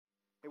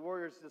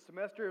Warriors, the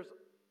semester's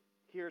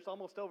here. It's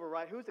almost over,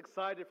 right? Who's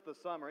excited for the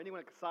summer? Anyone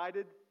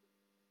excited?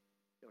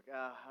 You're like,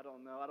 I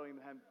don't know. I don't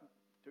even have...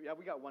 Yeah,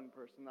 we got one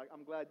person.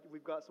 I'm glad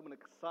we've got someone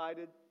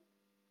excited.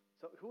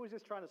 So who is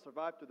just trying to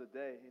survive through the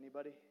day?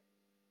 Anybody?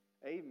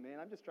 Amen.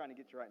 I'm just trying to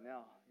get you right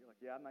now. You're like,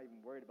 yeah, I'm not even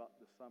worried about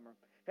this summer.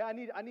 Hey,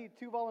 I need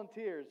 2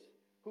 volunteers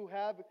who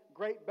have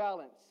great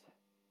balance.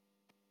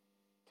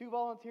 2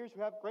 volunteers who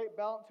have great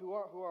balance, who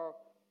are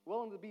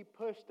willing to be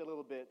pushed a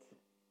little bit.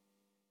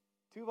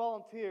 2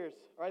 volunteers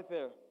right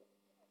there.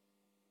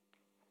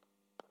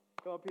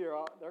 Come up here.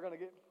 They're going to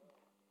get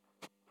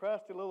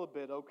pressed a little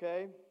bit,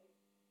 okay?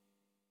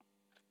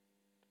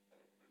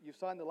 You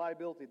signed the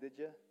liability, did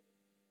you?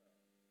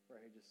 Right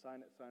here, just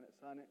sign it, sign it,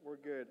 sign it. We're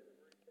good.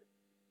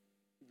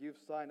 You've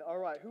signed it. All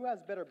right, who has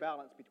better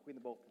balance between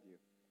the both of you?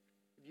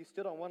 If you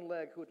stood on one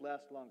leg, who would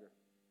last longer?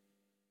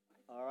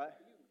 All right.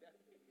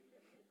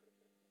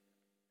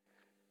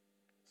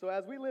 So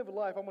as we live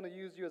life, I'm going to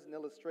use you as an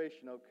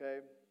illustration, okay?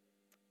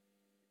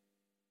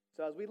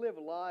 So as we live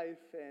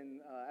life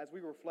and as we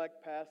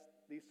reflect past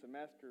these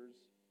semesters,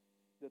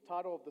 the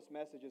title of this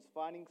message is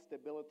Finding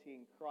Stability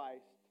in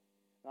Christ.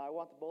 Now I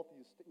want the both of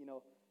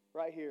you,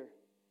 right here.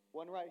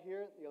 One right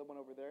here, the other one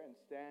over there, and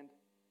stand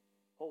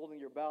holding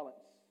your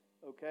balance,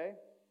 okay?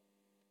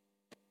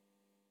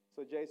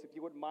 So Jace, if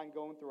you wouldn't mind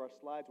going through our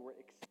slides, we're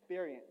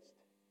experienced.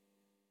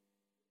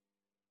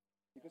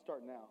 You can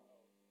start now.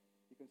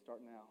 You can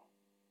start now.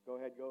 Go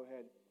ahead, go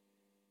ahead.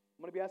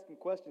 I'm going to be asking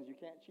questions. You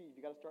can't cheat.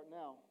 You got to start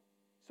now.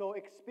 So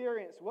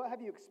experience. What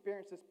have you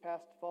experienced this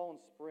past fall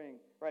and spring?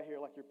 Right here,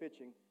 like you're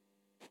pitching.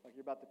 Like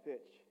you're about to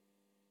pitch.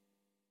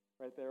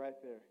 Right there, right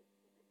there.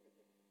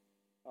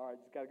 All right,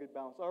 just got a good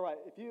balance. All right,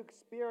 if you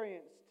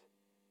experienced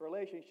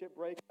relationship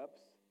breakups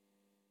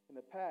in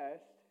the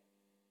past,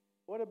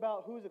 what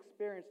about who's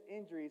experienced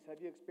injuries?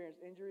 Have you experienced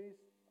injuries?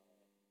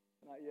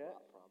 Not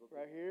yet.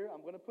 Right here.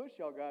 I'm going to push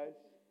y'all guys.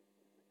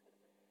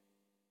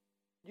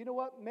 You know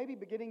what? Maybe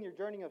beginning your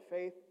journey of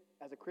faith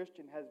as a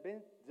Christian has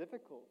been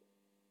difficult.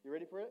 You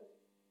ready for it?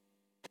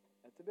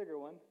 That's a bigger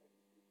one.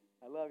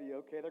 I love you.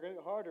 Okay, they're going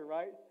to get harder,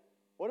 right?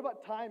 What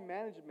about time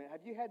management?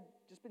 Have you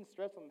just been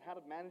stressed on how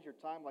to manage your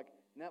time? Like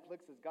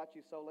Netflix has got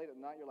you so late at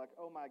night, you're like,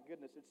 oh my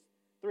goodness, it's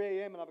 3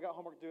 a.m. and I've got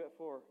homework to do at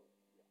 4.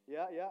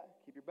 Yeah.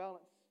 Keep your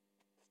balance.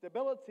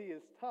 Stability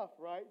is tough,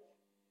 right?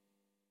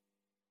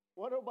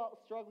 What about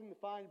struggling to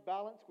find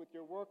balance with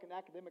your work and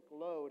academic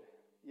load?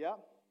 Yeah.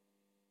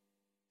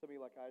 Some of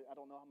you are like, I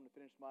don't know how I'm going to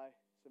finish my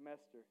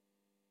semester.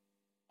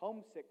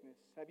 Homesickness.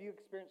 Have you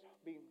experienced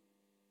being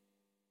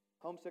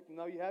homesick?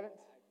 No, you haven't?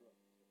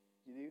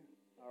 You do?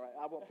 All right,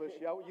 I won't push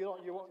you.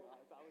 You won't.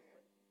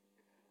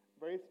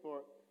 Brace for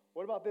it.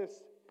 What about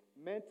this?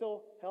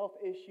 Mental health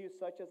issues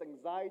such as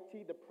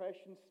anxiety,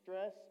 depression,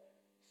 stress,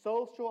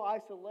 social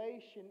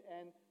isolation,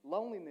 and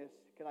loneliness.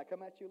 Can I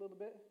come at you a little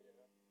bit?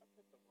 Yeah, I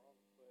picked the wrong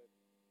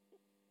foot.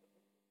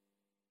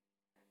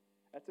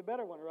 That's a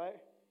better one,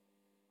 right?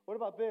 What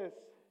about this?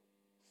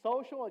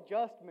 Social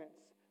adjustments.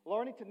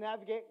 Learning to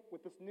navigate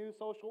with this new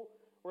social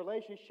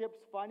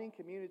relationships, finding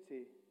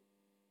community.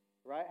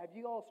 Right? Have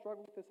you all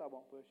struggled with this? I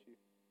won't push you.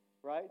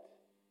 Right?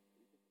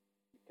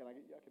 I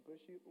can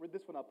push you? With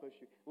this one, I'll push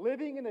you.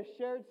 Living in a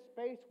shared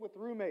space with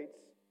roommates.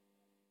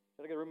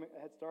 Should I get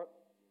a head start?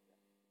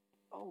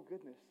 Oh,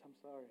 goodness. I'm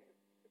sorry.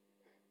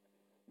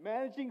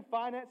 Managing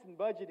finance and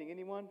budgeting.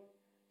 Anyone?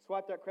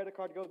 Swipe that credit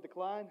card to go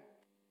decline.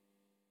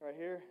 Right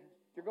here.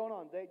 If you're going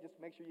on a date, just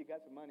make sure you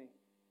got some money.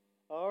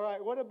 All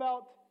right. What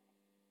about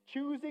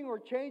choosing or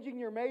changing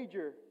your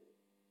major?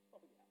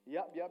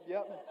 Yep.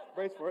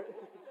 Brace for it.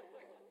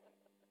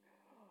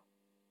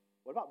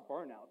 What about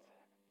burnout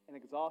and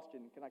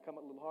exhaustion? Can I come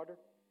up a little harder?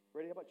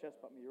 Ready? How about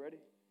chest bump me? You ready?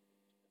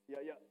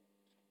 Yeah.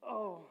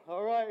 Oh,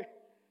 all right.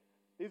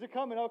 These are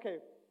coming. Okay.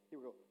 Here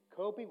we go.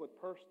 Coping with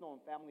personal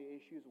and family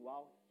issues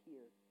while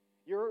here.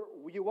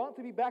 You want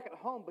to be back at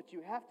home, but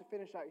you have to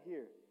finish out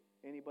here.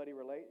 Anybody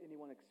relate?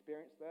 Anyone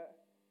experience that?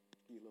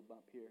 Give you a little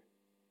bump here.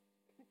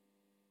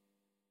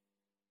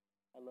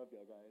 I love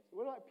y'all guys.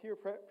 What about peer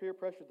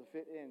pressure to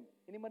fit in?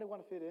 Anybody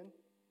want to fit in?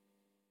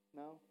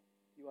 No?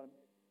 You want to?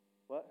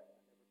 What?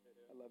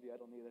 I love you. I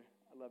don't either.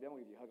 I love you. I'm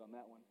going to give you a hug on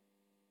that one.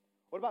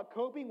 What about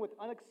coping with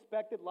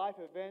unexpected life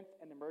events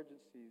and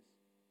emergencies?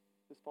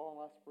 This fall and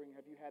last spring,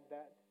 have you had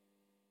that?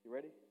 You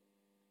ready?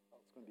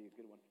 Oh, it's going to be a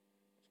good one.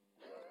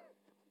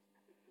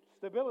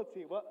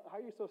 Stability. How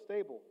are you so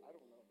stable? I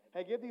don't know.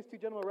 Hey, give these 2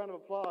 gentlemen a round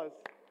of applause.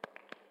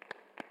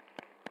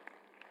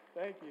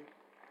 Thank you.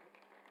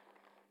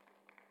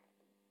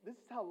 This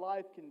is how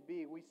life can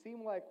be. We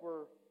seem like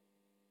we're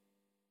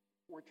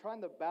trying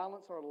to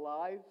balance our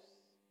lives.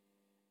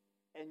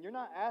 And you're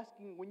not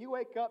asking, when you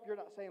wake up, you're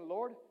not saying,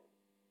 Lord,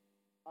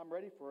 I'm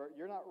ready for it.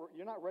 You're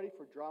not ready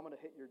for drama to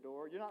hit your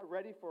door. You're not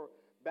ready for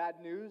bad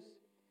news.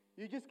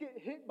 You just get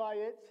hit by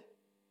it,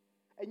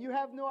 and you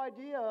have no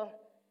idea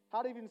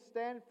how to even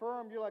stand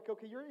firm. You're like,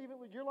 okay,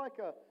 you're like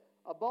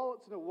a ball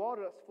that's in the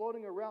water that's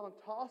floating around and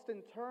tossed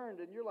and turned,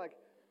 and you're like,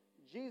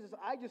 Jesus,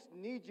 I just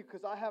need you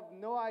because I have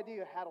no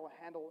idea how to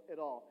handle it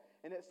all.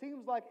 And it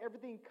seems like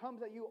everything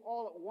comes at you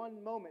all at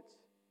one moment.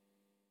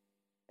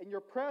 and you're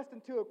pressed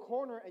into a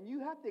corner, and you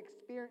have to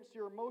experience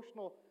your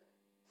emotional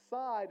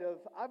side of,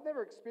 I've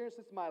never experienced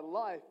this in my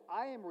life.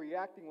 I am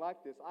reacting like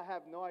this. I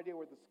have no idea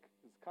where this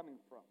is coming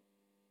from.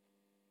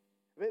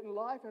 But in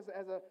life,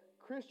 as a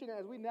Christian,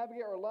 as we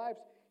navigate our lives,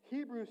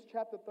 Hebrews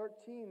chapter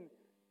 13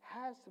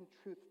 has some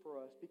truth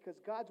for us because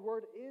God's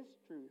word is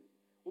truth.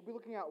 We'll be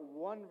looking at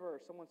one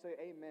verse. Someone say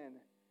amen.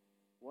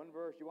 One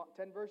verse. You want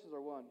 10 verses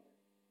or one?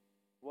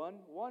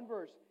 One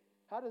verse.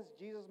 How does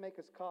Jesus make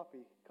his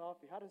coffee?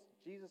 How does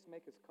Jesus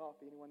make his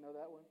coffee? Anyone know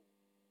that one?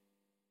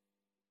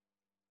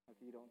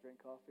 Okay, you don't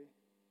drink coffee?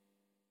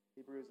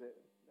 Hebrews it.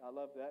 I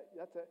love that.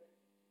 That's it.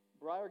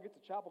 Breyer gets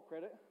a chapel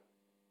credit.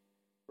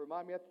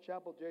 Remind me after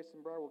chapel,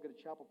 Jason Breyer will get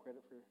a chapel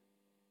credit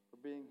for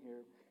being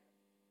here.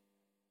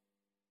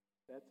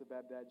 That's a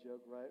bad dad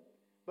joke, right?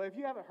 But if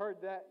you haven't heard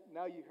that,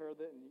 now you heard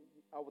it, and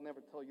I will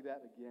never tell you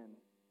that again.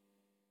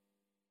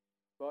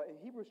 But in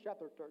Hebrews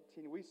chapter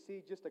 13, we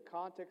see just a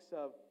context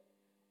of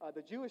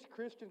the Jewish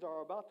Christians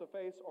are about to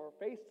face or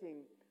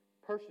facing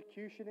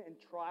persecution and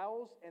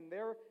trials, and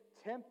they're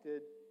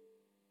tempted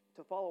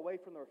to fall away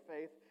from their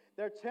faith.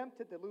 They're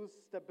tempted to lose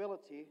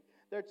stability.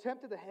 They're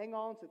tempted to hang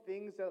on to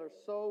things that are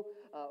so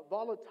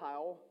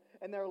volatile,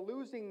 and they're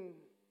losing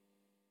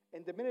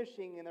and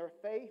diminishing, and their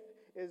faith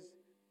is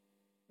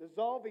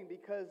dissolving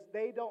because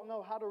they don't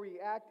know how to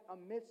react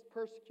amidst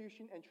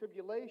persecution and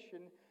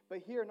tribulation. But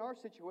here in our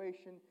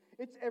situation,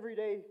 it's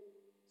everyday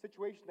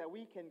situation that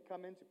we can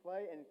come into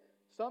play, and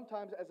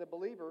sometimes as a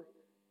believer,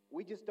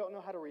 we just don't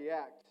know how to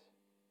react.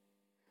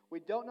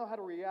 We don't know how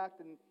to react.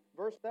 In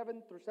verse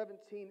 7 through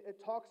 17, it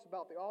talks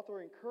about, the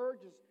author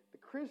encourages the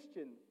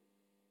Christian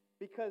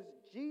because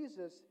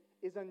Jesus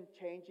is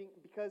unchanging.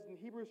 Because in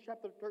Hebrews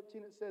chapter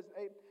 13 it says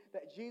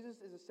that Jesus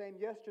is the same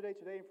yesterday,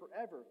 today, and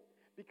forever.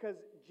 Because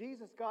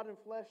Jesus, God in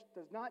flesh,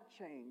 does not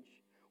change,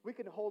 we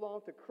can hold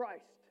on to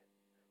Christ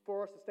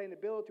for our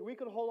sustainability. We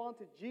can hold on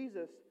to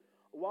Jesus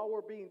while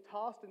we're being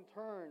tossed and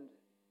turned,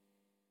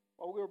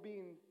 while we're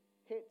being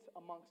hit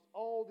amongst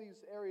all these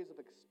areas of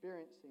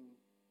experiencing.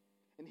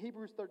 In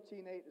Hebrews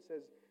 13:8 it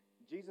says,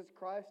 Jesus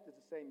Christ is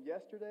the same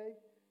yesterday,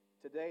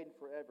 today, and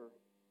forever.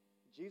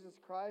 Jesus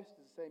Christ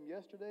is the same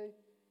yesterday,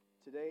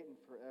 today, and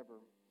forever.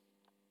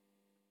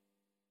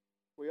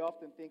 We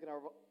often think in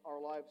our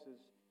lives as,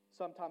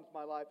 sometimes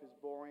my life is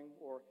boring,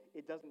 or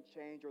it doesn't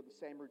change, or the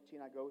same routine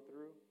I go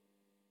through.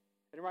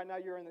 And right now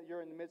you're in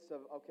the midst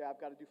of, okay, I've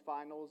got to do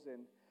finals,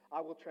 and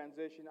I will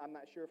transition. I'm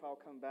not sure if I'll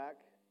come back.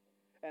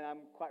 And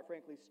I'm quite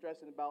frankly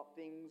stressing about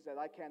things that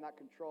I cannot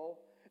control.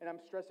 And I'm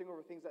stressing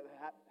over things that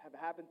have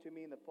happened to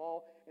me in the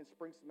fall and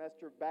spring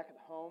semester back at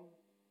home.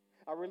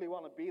 I really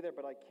want to be there,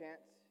 but I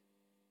can't.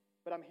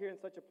 But I'm here in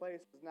such a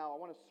place now. I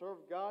want to serve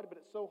God, but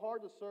it's so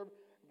hard to serve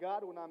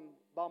God when I'm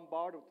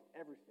bombarded with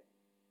everything.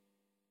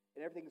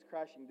 And everything's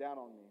crashing down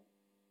on me.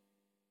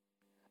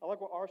 I like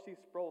what R.C.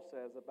 Sproul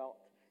says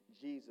about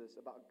Jesus,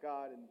 about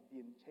God and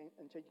the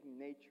unchanging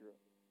nature.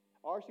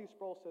 R.C.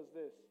 Sproul says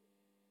this: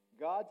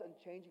 God's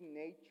unchanging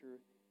nature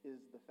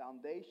is the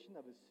foundation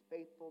of his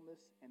faithfulness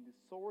and the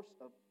source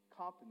of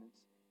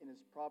confidence in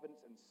his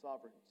providence and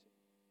sovereignty.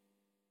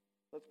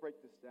 Let's break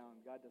this down.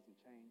 God doesn't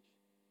change.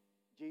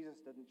 Jesus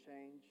doesn't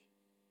change.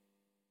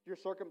 Your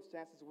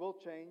circumstances will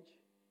change.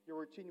 Your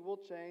routine will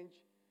change.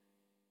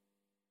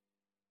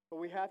 But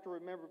we have to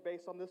remember,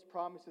 based on this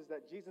promises,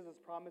 that Jesus'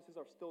 promises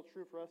are still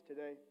true for us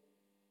today.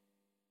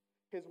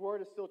 His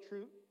word is still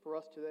true for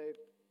us today.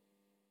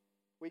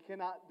 We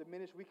cannot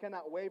diminish, we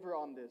cannot waver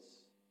on this.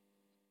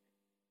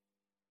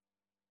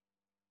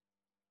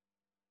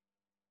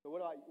 But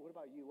what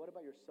about you? What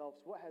about yourselves?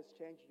 What has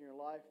changed in your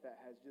life that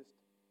has just,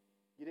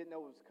 you didn't know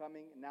it was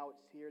coming, and now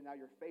it's here, now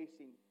you're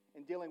facing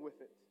and dealing with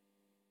it?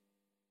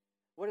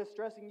 What is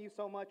stressing you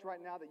so much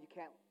right now that you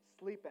can't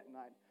sleep at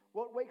night?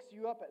 What wakes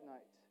you up at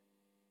night?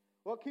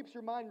 What keeps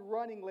your mind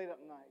running late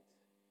at night?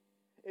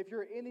 If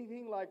you're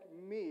anything like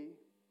me,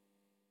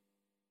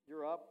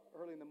 you're up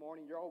early in the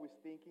morning, you're always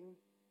thinking.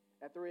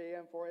 At 3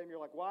 a.m., 4 a.m., you're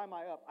like, why am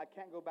I up? I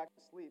can't go back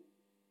to sleep.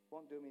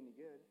 Won't do me any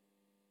good.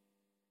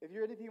 If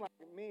you're anything like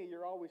me,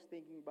 you're always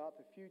thinking about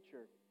the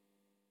future.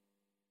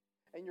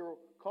 And you're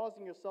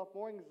causing yourself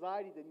more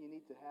anxiety than you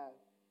need to have.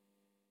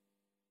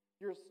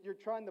 You're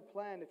trying to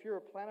plan. If you're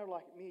a planner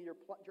like me, you're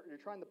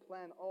trying to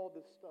plan all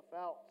this stuff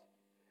out.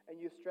 And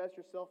you stress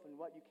yourself in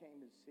what you can't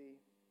even see.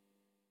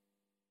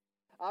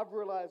 I've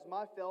realized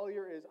my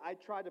failure is I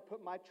try to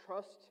put my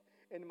trust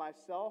in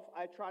myself.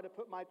 I try to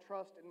put my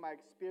trust in my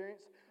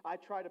experience. I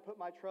try to put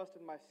my trust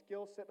in my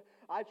skill set.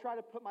 I try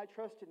to put my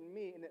trust in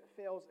me, and it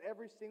fails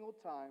every single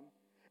time.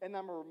 And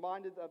I'm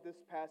reminded of this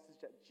passage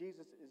that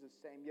Jesus is the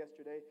same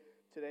yesterday,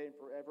 today, and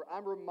forever.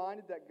 I'm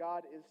reminded that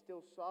God is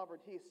still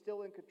sovereign. He is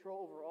still in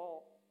control over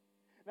all.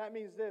 And that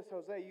means this,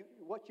 Jose,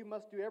 what you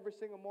must do every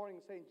single morning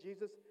is saying,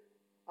 Jesus,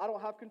 I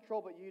don't have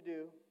control, but you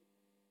do.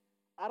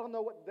 I don't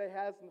know what the day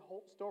has in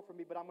store for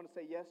me, but I'm going to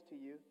say yes to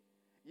you.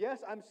 Yes,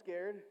 I'm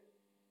scared.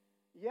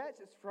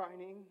 Yes, it's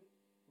frightening,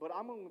 but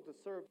I'm going to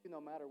serve you no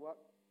matter what.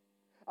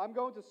 I'm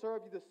going to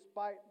serve you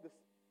despite this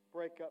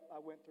breakup I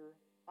went through.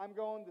 I'm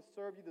going to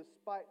serve you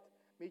despite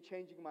me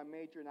changing my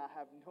major, and I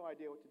have no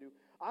idea what to do.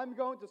 I'm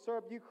going to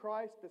serve you,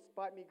 Christ,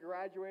 despite me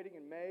graduating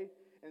in May,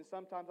 and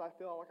sometimes I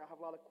feel like I have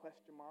a lot of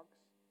question marks.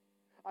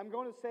 I'm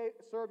going to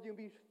serve you and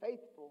be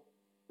faithful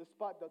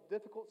despite the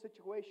difficult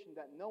situation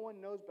that no one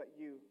knows but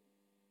you.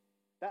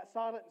 That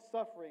silent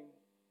suffering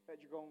that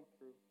you're going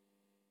through.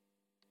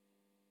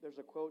 There's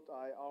a quote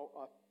I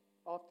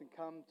often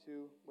come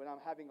to when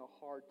I'm having a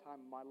hard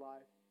time in my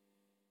life.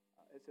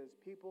 It says,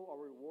 people are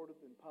rewarded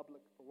in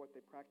public for what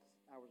they practice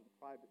in hours in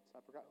private.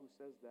 I forgot who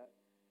says that.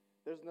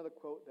 There's another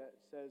quote that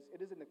says, it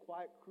is in the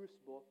quiet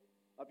crucible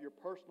of your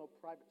personal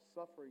private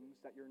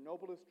sufferings that your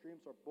noblest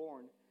dreams are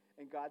born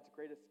and God's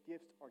greatest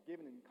gifts are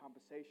given in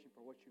compensation for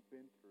what you've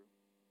been through.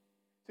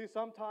 See,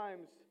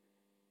 sometimes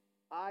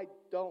I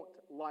don't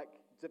like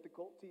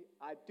difficulty.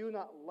 I do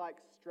not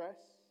like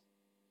stress.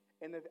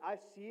 And if I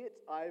see it,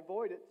 I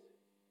avoid it.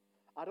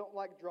 I don't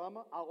like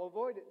drama. I'll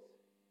avoid it.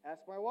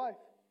 Ask my wife.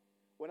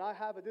 When I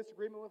have a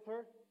disagreement with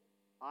her,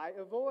 I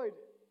avoid.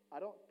 I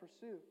don't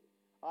pursue.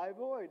 I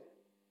avoid.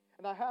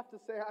 And I have to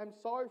say I'm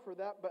sorry for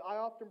that, but I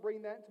often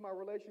bring that into my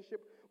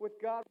relationship with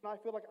God when I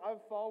feel like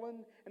I've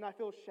fallen and I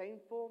feel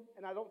shameful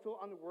and I don't feel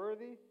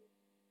unworthy.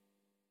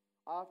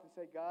 I often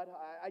say, God,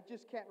 I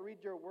just can't read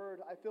your word.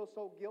 I feel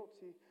so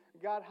guilty.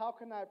 God, how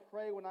can I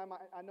pray when I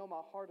know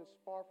my heart is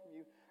far from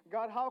you?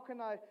 God, how can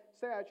I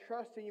say I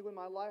trust in you when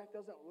my life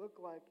doesn't look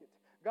like it?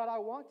 God, I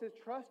want to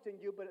trust in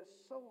you, but it's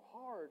so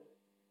hard.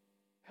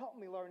 Help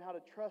me learn how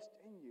to trust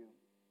in you.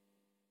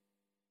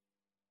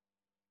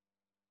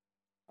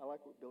 I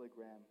like what Billy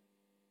Graham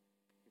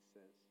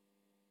says.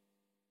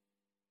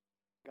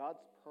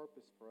 God's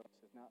purpose for us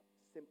is not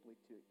simply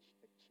to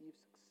achieve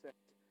success,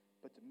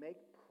 but to make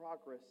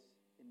progress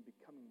in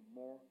becoming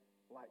more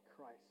like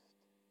Christ.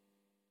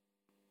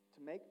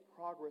 To make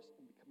progress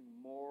in becoming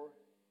more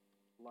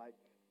like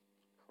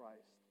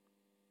Christ.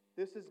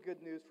 This is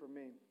good news for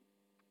me.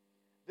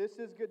 This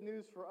is good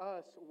news for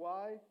us.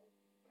 Why?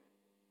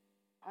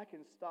 I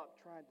can stop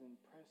trying to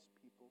impress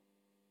people.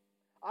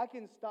 I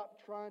can stop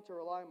trying to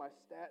rely on my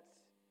stats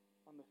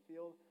on the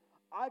field.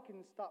 I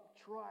can stop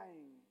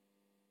trying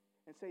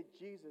and say,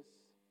 Jesus,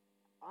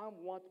 I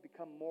want to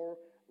become more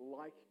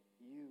like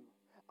you.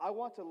 I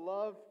want to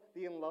love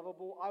the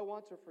unlovable. I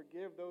want to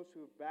forgive those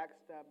who have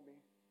backstabbed me.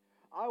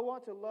 I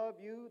want to love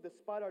you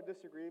despite our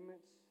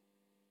disagreements.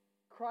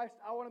 Christ,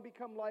 I want to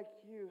become like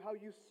you, how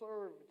you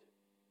served,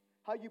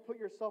 how you put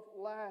yourself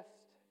last,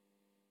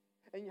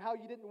 and how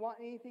you didn't want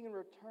anything in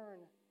return.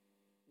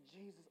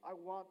 Jesus, I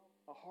want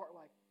a heart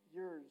like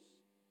yours.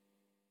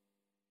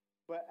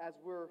 But as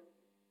we're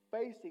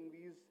facing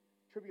these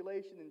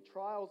tribulations and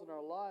trials in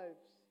our lives,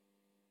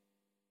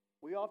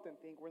 we often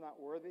think we're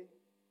not worthy.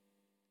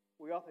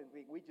 We often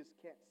think we just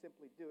can't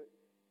simply do it.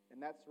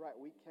 And that's right,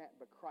 we can't,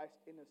 but Christ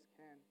in us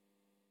can.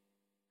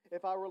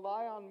 If I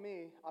rely on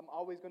me, I'm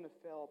always going to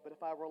fail. But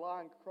if I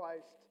rely on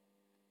Christ,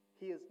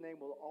 His name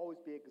will always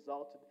be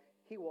exalted.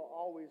 He will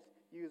always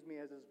use me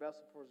as His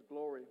vessel for His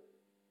glory.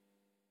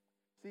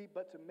 See,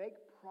 but to make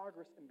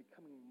progress in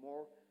becoming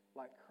more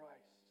like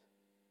Christ.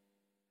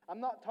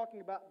 I'm not talking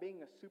about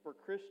being a super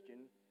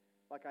Christian,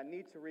 like I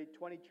need to read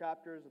 20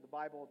 chapters of the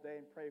Bible a day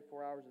and pray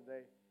 4 hours a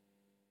day.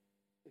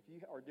 If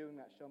you are doing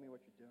that, show me what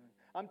you're doing.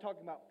 I'm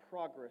talking about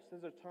progress.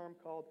 There's a term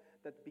called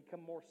that to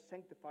become more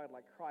sanctified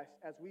like Christ.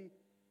 As we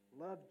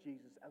love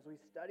Jesus, as we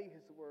study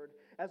His Word,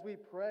 as we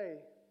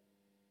pray,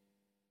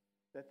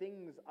 the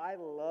things I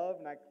love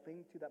and I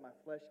cling to that my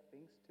flesh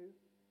clings to,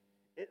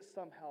 it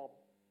somehow,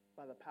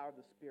 by the power of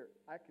the Spirit,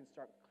 I can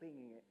start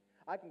clinging it.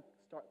 I can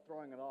start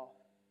throwing it off.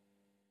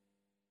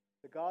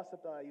 The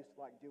gossip that I used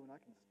to like doing, I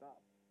can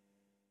stop.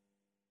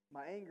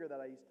 My anger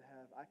that I used to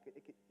have,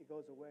 it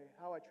goes away.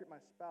 How I treat my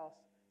spouse,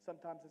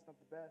 sometimes it's not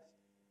the best.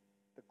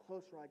 The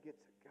closer I get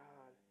to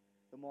God,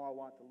 the more I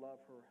want to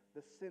love her.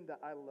 The sin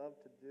that I love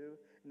to do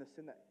and the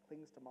sin that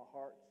clings to my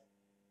heart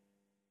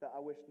that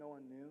I wish no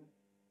one knew,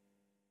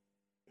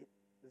 it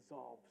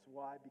dissolves.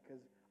 Why?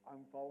 Because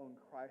I'm following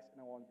Christ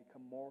and I want to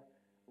become more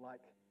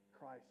like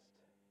Christ.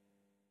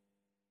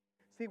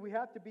 See, we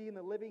have to be in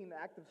the living and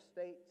active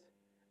state,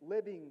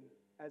 living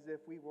as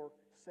if we were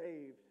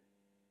saved.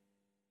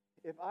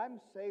 If I'm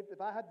saved, if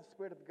I have the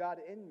Spirit of God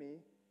in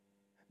me,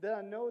 then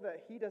I know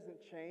that He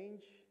doesn't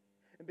change.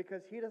 And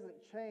because He doesn't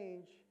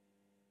change,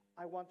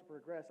 I want to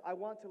progress. I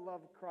want to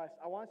love Christ.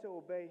 I want to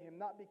obey Him,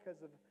 not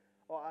because of,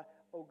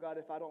 oh God,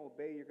 if I don't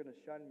obey, you're going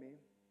to shun me.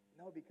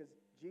 No, because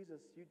Jesus,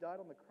 you died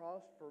on the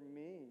cross for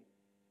me.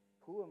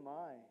 Who am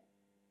I?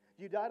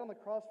 You died on the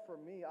cross for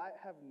me. I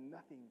have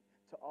nothing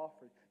to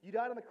offer. You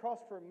died on the cross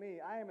for me.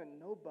 I am a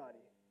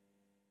nobody.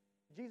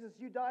 Jesus,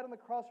 you died on the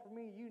cross for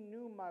me. You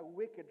knew my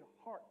wicked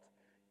heart.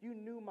 You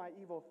knew my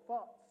evil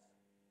thoughts.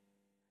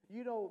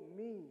 You know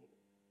me.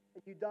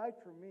 And you died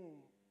for me.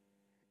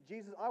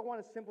 Jesus, I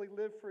want to simply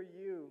live for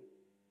you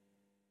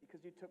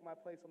because you took my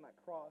place on that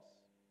cross.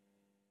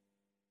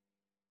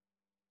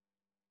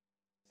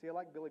 See, I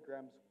like Billy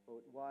Graham's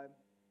quote. Why?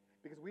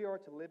 Because we are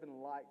to live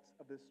in light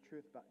of this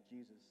truth about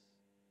Jesus.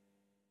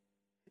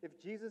 If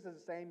Jesus is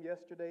the same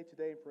yesterday,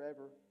 today, and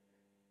forever,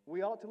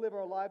 We ought to live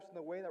our lives in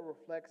a way that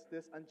reflects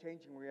this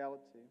unchanging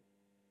reality.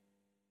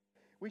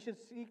 We should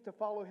seek to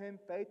follow Him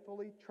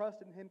faithfully, trust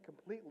in Him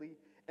completely,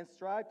 and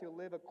strive to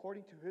live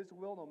according to His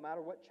will no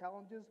matter what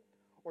challenges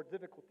or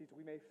difficulties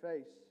we may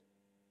face.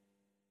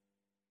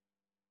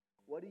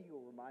 What are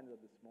you reminded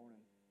of this morning?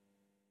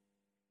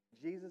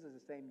 Jesus is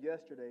the same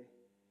yesterday,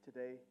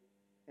 today,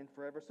 and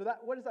forever. So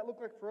what does that look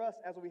like for us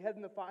as we head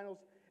into finals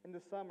in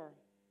the summer?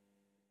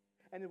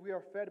 And if we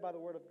are fed by the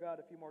Word of God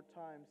a few more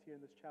times here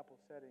in this chapel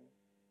setting,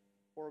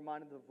 we're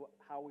reminded of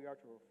how we are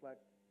to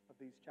reflect of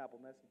these chapel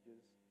messages.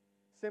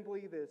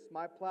 Simply this: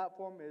 my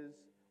platform is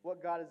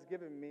what God has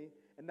given me,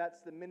 and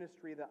that's the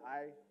ministry that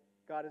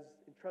God has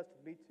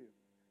entrusted me to.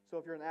 So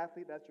if you're an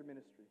athlete, that's your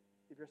ministry.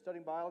 If you're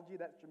studying biology,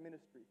 that's your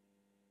ministry.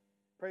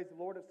 Praise the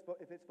Lord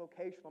if it's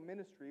vocational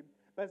ministry.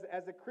 But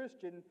as a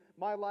Christian,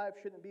 my life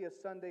shouldn't be a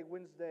Sunday,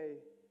 Wednesday,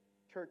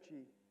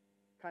 churchy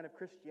kind of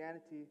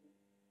Christianity,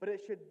 but it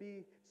should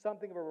be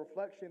something of a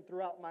reflection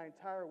throughout my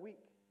entire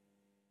week.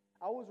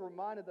 I was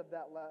reminded of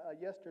that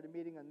yesterday,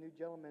 meeting a new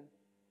gentleman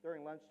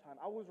during lunchtime.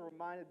 I was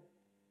reminded,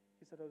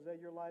 he said, Jose,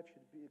 your life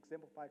should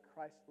exemplify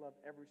Christ's love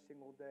every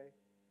single day.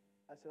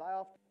 I said, I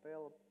often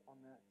fail on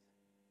that.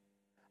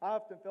 I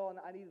often fail, and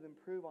I need to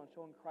improve on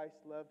showing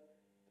Christ's love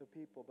to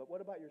people. But what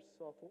about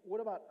yourself?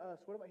 What about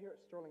us? What about here at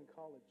Sterling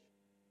College?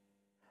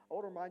 I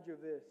want to remind you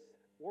of this.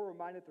 We're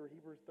reminded through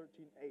Hebrews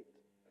 13:8.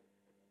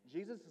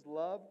 Jesus'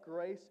 love,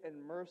 grace, and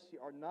mercy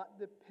are not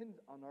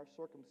dependent on our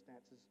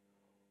circumstances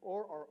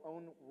or our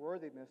own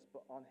worthiness,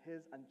 but on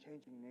His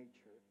unchanging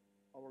nature.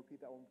 I'll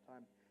repeat that one more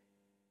time.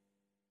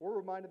 We're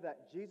reminded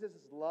that Jesus'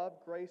 love,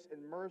 grace,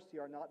 and mercy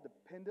are not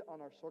dependent on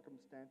our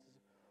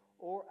circumstances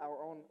or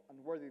our own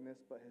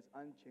unworthiness, but His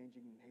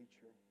unchanging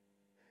nature.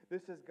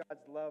 This is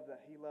God's love,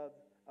 that He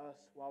loved us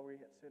while we were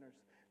yet sinners.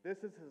 This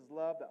is His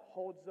love that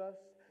holds us,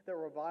 that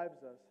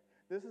revives us.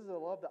 This is a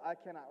love that I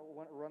cannot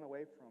run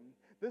away from.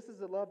 This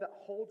is a love that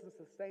holds and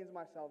sustains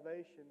my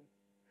salvation.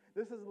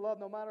 This is a love,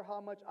 no matter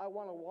how much I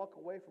want to walk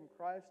away from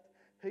Christ,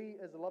 He,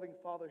 as a loving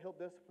Father, He'll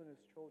discipline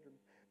His children.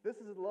 This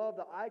is a love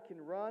that I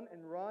can run,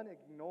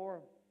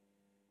 ignore.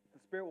 The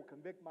Spirit will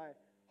convict my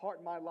heart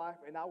and my life,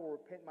 and I will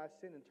repent my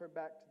sin and turn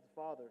back to the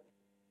Father.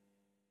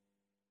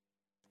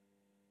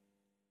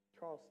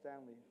 Charles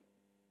Stanley,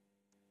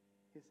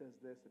 he says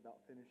this about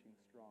finishing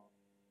strong.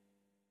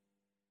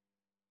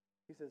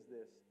 He says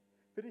this: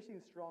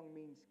 finishing strong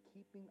means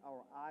keeping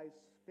our eyes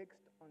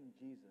fixed on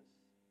Jesus,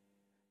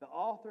 the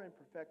author and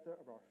perfecter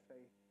of our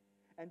faith,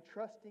 and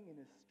trusting in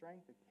His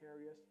strength to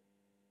carry us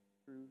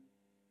through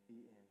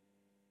the end.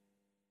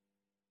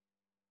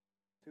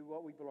 So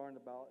what we've learned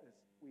about is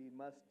we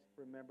must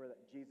remember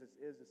that Jesus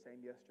is the same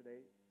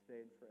yesterday,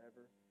 today, and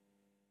forever.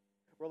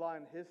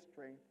 Rely on His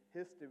strength,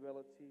 His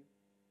stability,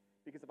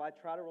 because if I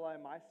try to rely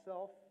on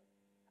myself,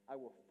 I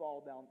will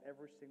fall down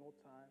every single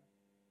time.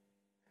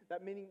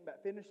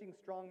 That finishing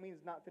strong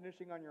means not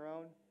finishing on your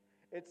own.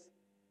 It's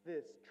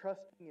this: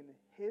 trusting in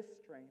His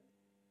strength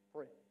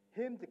for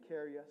Him to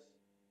carry us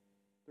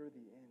through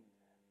the end.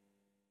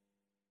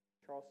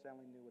 Charles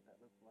Stanley knew what that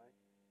looked like.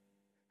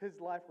 His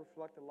life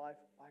reflected a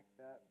life like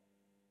that.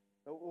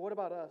 But what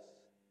about us?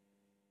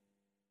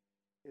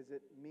 Is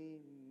it me,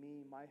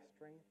 my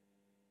strength?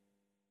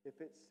 If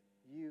it's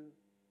you,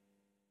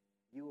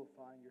 you will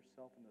find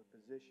yourself in a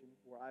position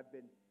where I've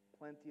been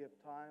plenty of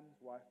times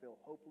where I feel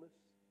hopeless.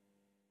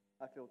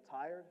 I feel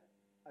tired.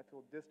 I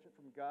feel distant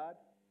from God.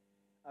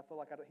 I feel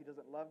like He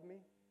doesn't love me.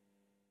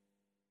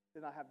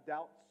 Then I have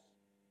doubts.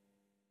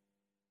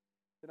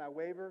 Then I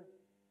waver.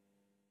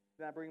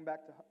 Then I bring back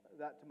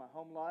that to my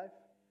home life.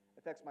 It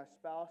affects my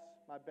spouse,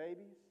 my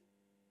babies.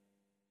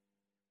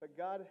 But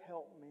God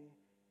help me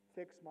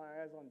fix my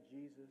eyes on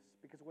Jesus,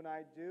 because when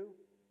I do,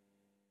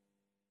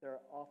 they're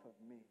off of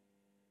me.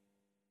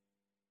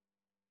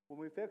 When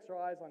we fix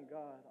our eyes on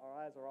God,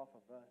 our eyes are off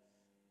of us.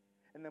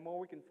 And the more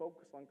we can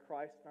focus on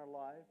Christ in our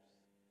lives,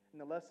 and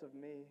the less of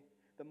me,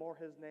 the more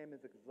His name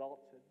is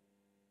exalted.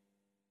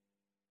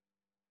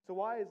 So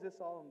why is this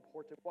all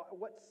important?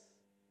 What's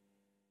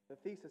the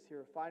thesis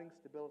here of finding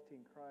stability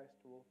in Christ?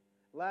 Well,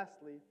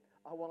 lastly,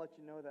 I want to let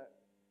you know that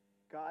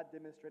God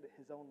demonstrated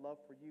His own love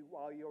for you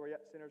while you were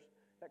yet sinners,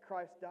 that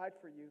Christ died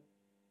for you.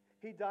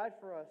 He died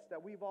for us,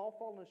 that we've all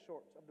fallen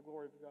short of the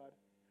glory of God,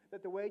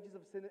 that the wages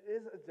of sin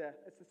is a death.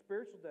 It's a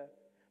spiritual death.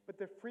 But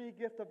the free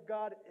gift of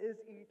God is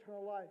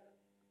eternal life.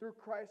 Through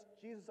Christ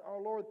Jesus our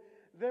Lord,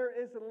 there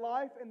is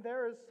life and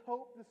there is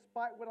hope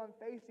despite what I'm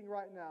facing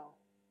right now.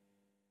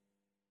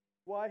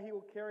 Why? He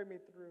will carry me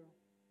through.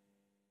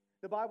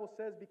 The Bible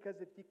says, because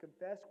if you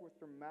confess with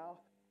your mouth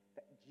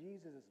that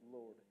Jesus is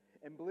Lord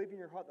and believe in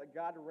your heart that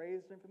God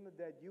raised Him from the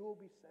dead, you will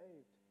be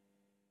saved.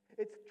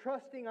 It's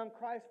trusting on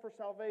Christ for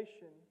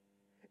salvation.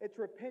 It's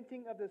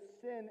repenting of the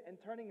sin and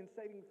turning in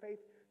saving faith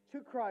to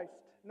Christ,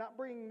 not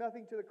bringing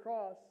nothing to the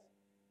cross,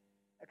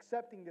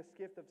 accepting this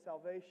gift of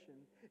salvation.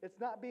 It's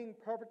not being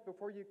perfect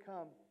before you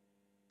come.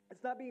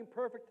 It's not being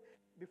perfect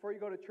before you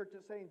go to church.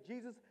 It's saying,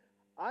 Jesus,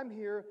 I'm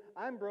here,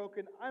 I'm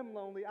broken, I'm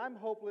lonely, I'm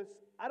hopeless,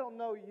 I don't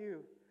know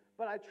you,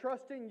 but I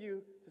trust in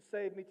you to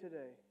save me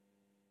today.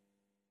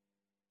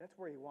 That's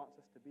where He wants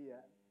us to be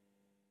at.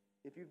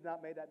 If you've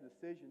not made that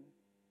decision,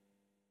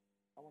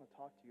 I want to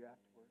talk to you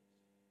afterwards.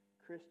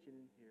 Christian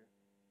in here,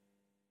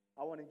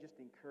 I want to just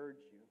encourage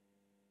you.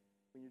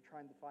 When you're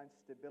trying to find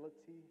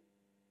stability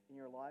in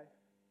your life,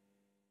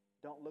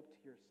 don't look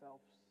to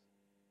yourselves.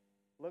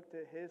 Look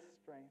to His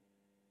strength,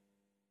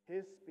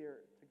 His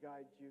Spirit to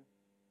guide you.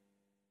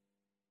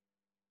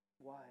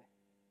 Why?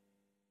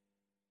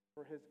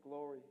 For His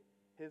glory,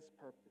 His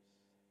purpose.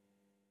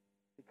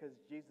 Because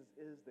Jesus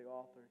is the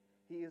author.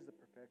 He is the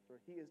perfecter.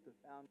 He is the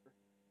founder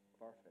of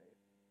our faith.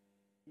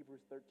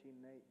 Hebrews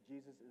 13:8,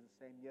 Jesus is the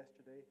same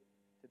yesterday,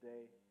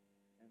 today,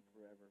 and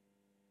forever.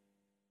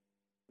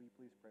 Will you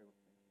please pray with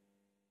me?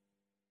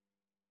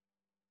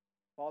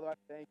 Father, I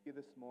thank you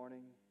this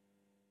morning.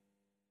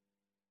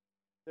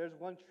 There's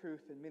one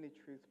truth and many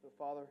truths, but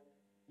Father,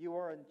 you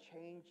are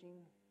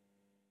unchanging.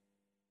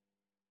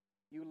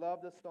 You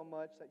loved us so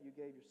much that you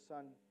gave your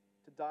Son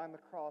to die on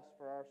the cross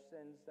for our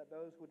sins, that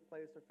those who would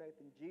place their faith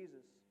in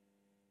Jesus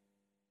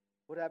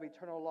would have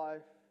eternal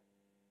life.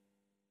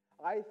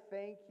 I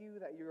thank you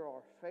that you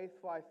are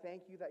faithful. I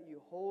thank you that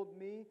you hold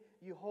me,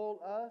 you hold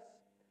us,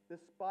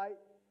 despite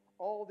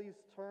all these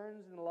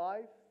turns in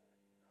life,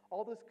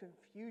 all this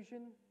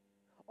confusion,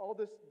 all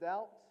this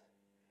doubt.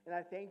 And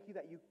I thank you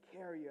that you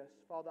carry us.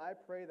 Father, I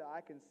pray that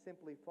I can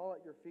simply fall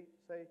at your feet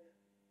and say,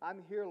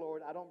 I'm here,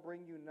 Lord. I don't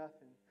bring you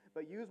nothing.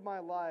 But use my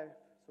life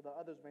so that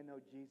others may know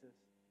Jesus.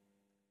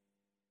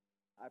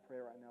 I pray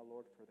right now,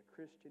 Lord, for the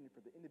Christian and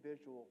for the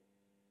individual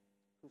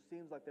who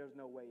seems like there's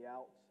no way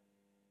out,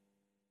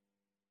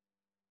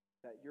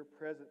 that your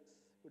presence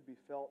would be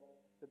felt,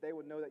 that they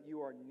would know that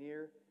you are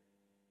near,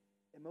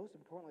 and most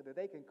importantly, that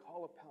they can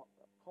call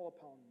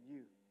upon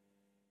you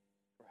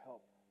for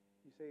help.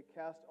 You say,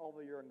 cast all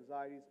of your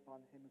anxieties upon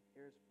Him who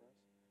cares for us.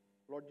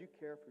 Lord, you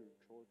care for your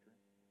children.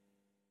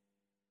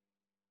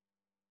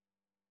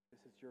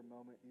 This is your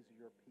moment. These are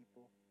your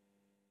people.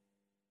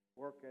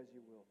 Work as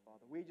you will,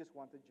 Father. We just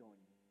want to join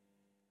you.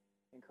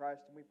 In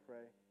Christ we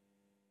pray.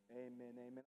 Amen. Amen.